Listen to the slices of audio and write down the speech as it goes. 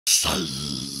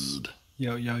Side.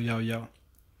 Yo, yo, yo, yo.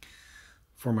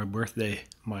 For my birthday,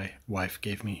 my wife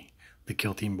gave me the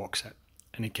Kill Team box set,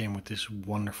 and it came with this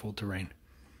wonderful terrain.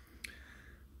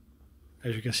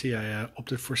 As you can see, I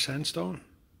opted for sandstone,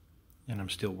 and I'm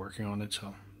still working on it,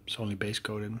 so it's only base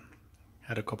coated.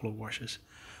 Had a couple of washes,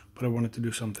 but I wanted to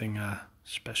do something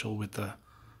special with the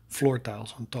floor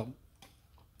tiles on top.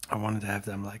 I wanted to have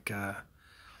them like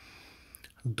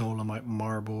dolomite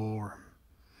marble or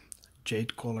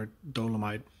jade colored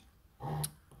dolomite.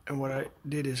 And what I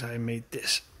did is I made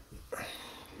this.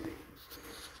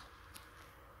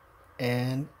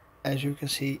 And as you can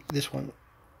see, this one,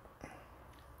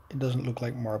 it doesn't look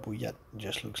like marble yet. It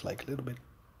just looks like a little bit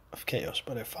of chaos.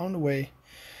 But I found a way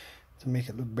to make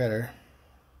it look better.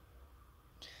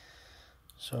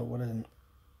 So what am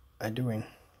I doing?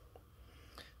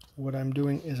 What I'm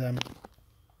doing is I'm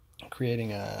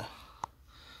creating a,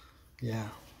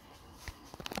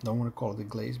 don't want to call it a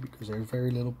glaze because there's very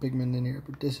little pigment in here,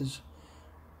 but this is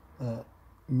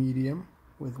medium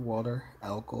with water,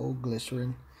 alcohol,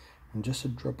 glycerin, and just a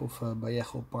drop of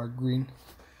Vallejo Park green.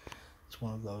 It's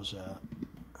one of those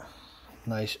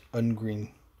nice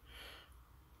ungreen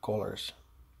colors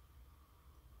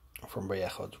from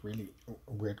Vallejo. It's really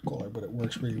a weird color, but it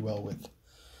works really well with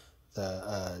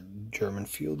the German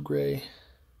field gray,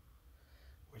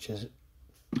 which is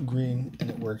green, and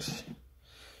it works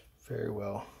very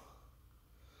well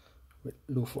with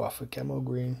Luftwaffe camo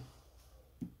green.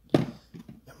 And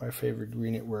my favorite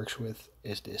green it works with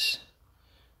is this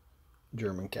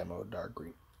German camo dark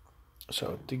green.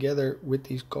 So together with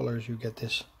these colors you get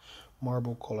this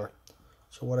marble color.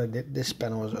 So what I did, this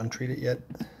panel is untreated yet.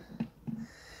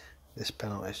 This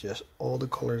panel is just all the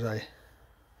colors I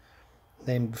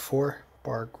named before: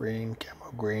 park green,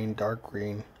 camo green, dark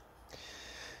green.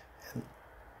 And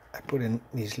I put in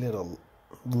these little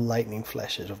lightning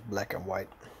flashes of black and white.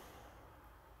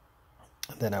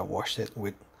 And then I washed it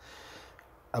with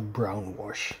a brown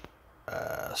wash,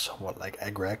 somewhat like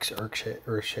Agrax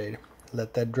Earthshade.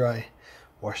 Let that dry.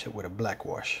 Wash it with a black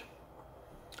wash,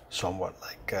 somewhat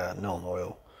like Nuln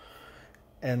Oil.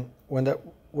 And when that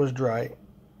was dry,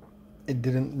 it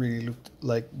didn't really look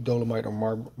like dolomite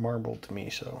or marble to me.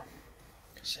 So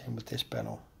same with this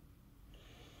panel.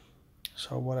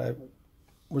 So what I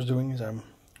was doing is I'm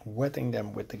wetting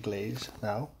them with the glaze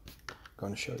now. I'm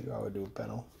going to show you how I do a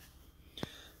panel.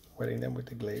 Wetting them with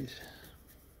the glaze.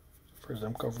 First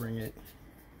I'm covering it.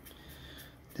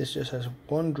 This just has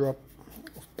one drop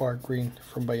of park green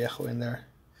from Vallejo in there,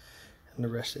 and the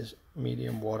rest is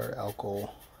medium water,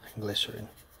 alcohol, and glycerin.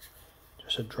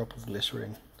 Just a drop of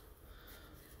glycerin,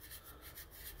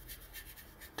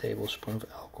 tablespoon of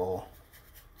alcohol,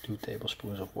 2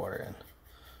 tablespoons of water, and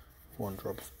 1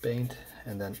 drop of paint,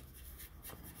 and then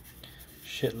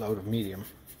shitload of medium,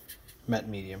 matte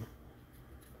medium.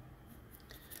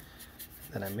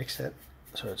 Then I mix that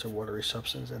so it's a watery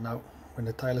substance, and now when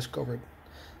the tile is covered,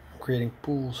 I'm creating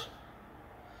pools.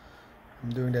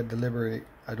 I'm doing that deliberately.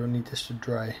 I don't need this to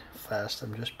dry fast.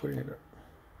 I'm just putting it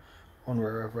on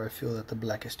wherever I feel that the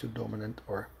black is too dominant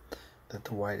or that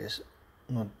the white is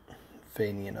not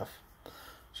veiny enough.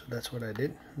 So that's what I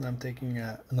did. And I'm taking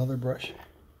another brush,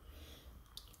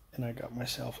 and I got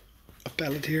myself a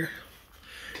palette here,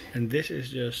 and this is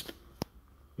just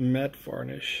matte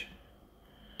varnish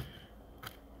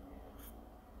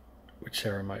with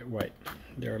ceramite white.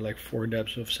 There are like 4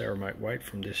 dabs of ceramite white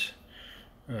from this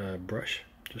brush,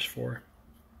 just 4.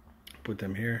 Put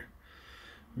them here,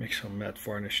 mix some matte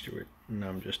varnish to it, and now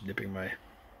I'm just dipping my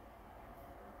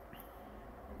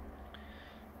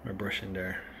brush in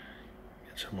there,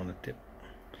 get some on the tip.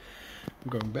 I'm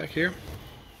going back here,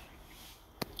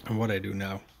 and what I do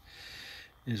now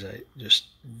is I just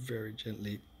very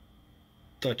gently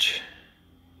touch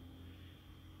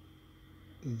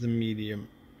the medium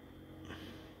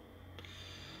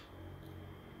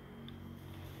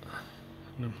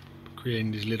and I'm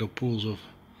creating these little pools of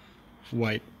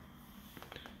white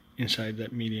inside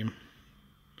that medium.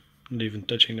 I'm not even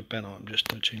touching the panel, I'm just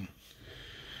touching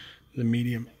the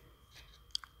medium.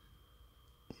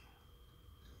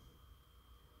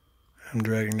 I'm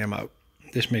dragging them out.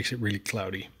 This makes it really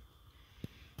cloudy.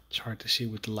 It's hard to see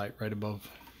with the light right above.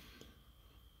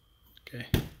 Okay.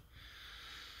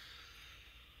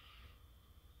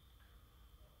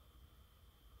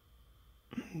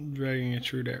 Dragging it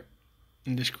through there.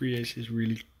 And this creates these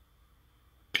really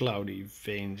cloudy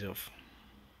veins of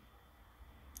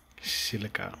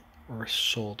silica or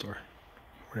salt or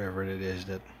whatever it is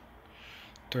that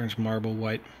turns marble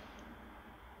white.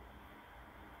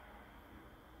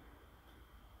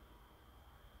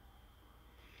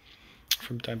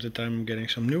 From time to time I'm getting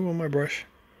some new on my brush.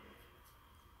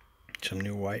 Some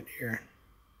new white here.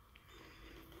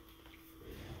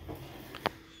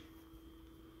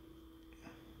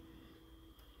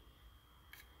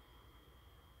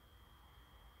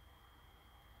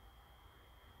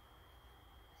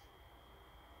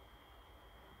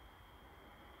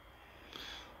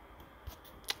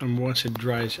 And once it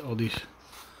dries, all these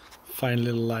fine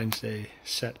little lines, they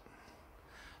set.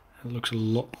 It looks a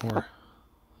lot more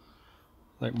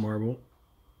like marble.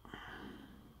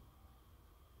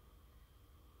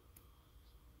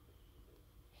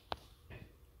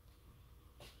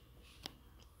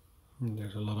 And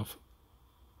there's a lot of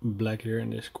black here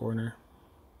in this corner,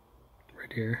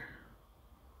 right here.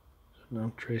 So now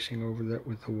I'm tracing over that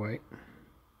with the white.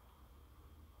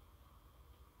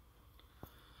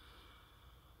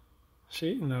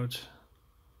 See, now it's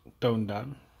toned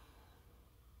down.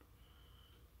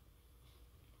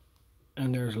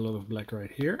 And there's a lot of black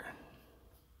right here.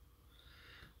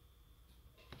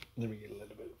 Let me get a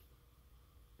little bit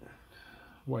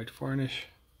white varnish.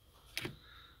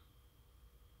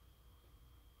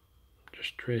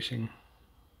 Just tracing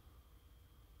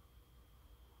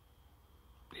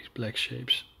these black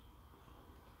shapes.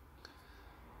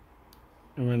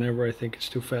 And whenever I think it's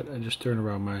too fat, I just turn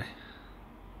around my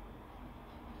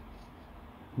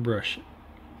brush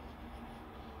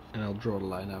and I'll draw the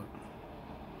line out.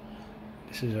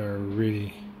 This is a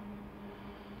really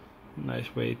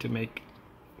nice way to make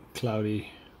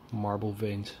cloudy marble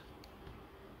veins.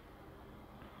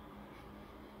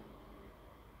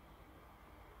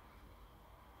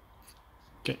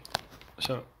 Okay,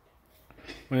 so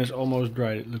when it's almost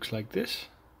dried, it looks like this.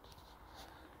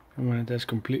 And when it has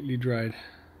completely dried,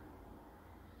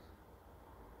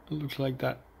 it looks like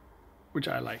that, which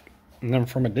I like. And then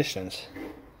from a distance,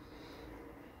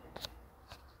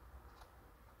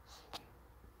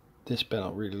 this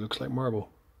panel really looks like marble.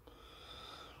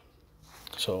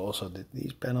 So I also did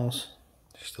these panels.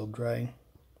 They're still drying.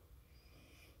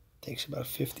 Takes about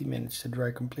 50 minutes to dry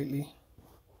completely.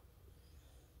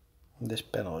 And this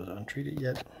panel is untreated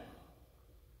yet,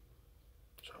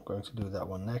 so I'm going to do that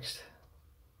one next.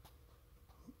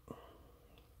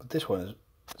 But this one is,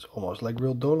 it's almost like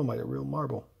real dolomite, a real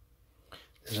marble.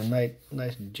 There's a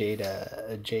nice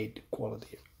jade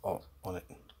quality on it.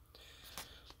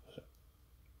 So,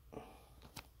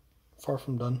 far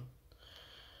from done.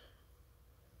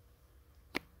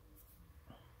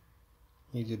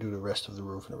 Need to do the rest of the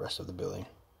roof and the rest of the building.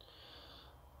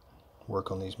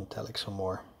 Work on these metallics some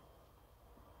more.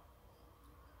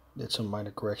 Did some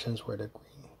minor corrections where the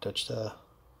green touched the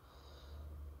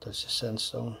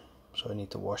sandstone, so I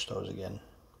need to wash those again.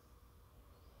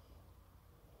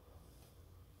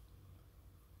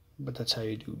 But that's how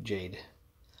you do jade.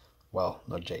 Well,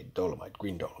 not jade, dolomite,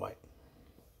 green dolomite.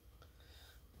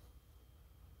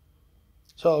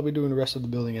 So I'll be doing the rest of the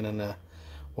building, and then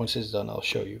once it's done, I'll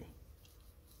show you.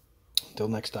 Until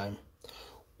next time,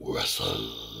 wrestle.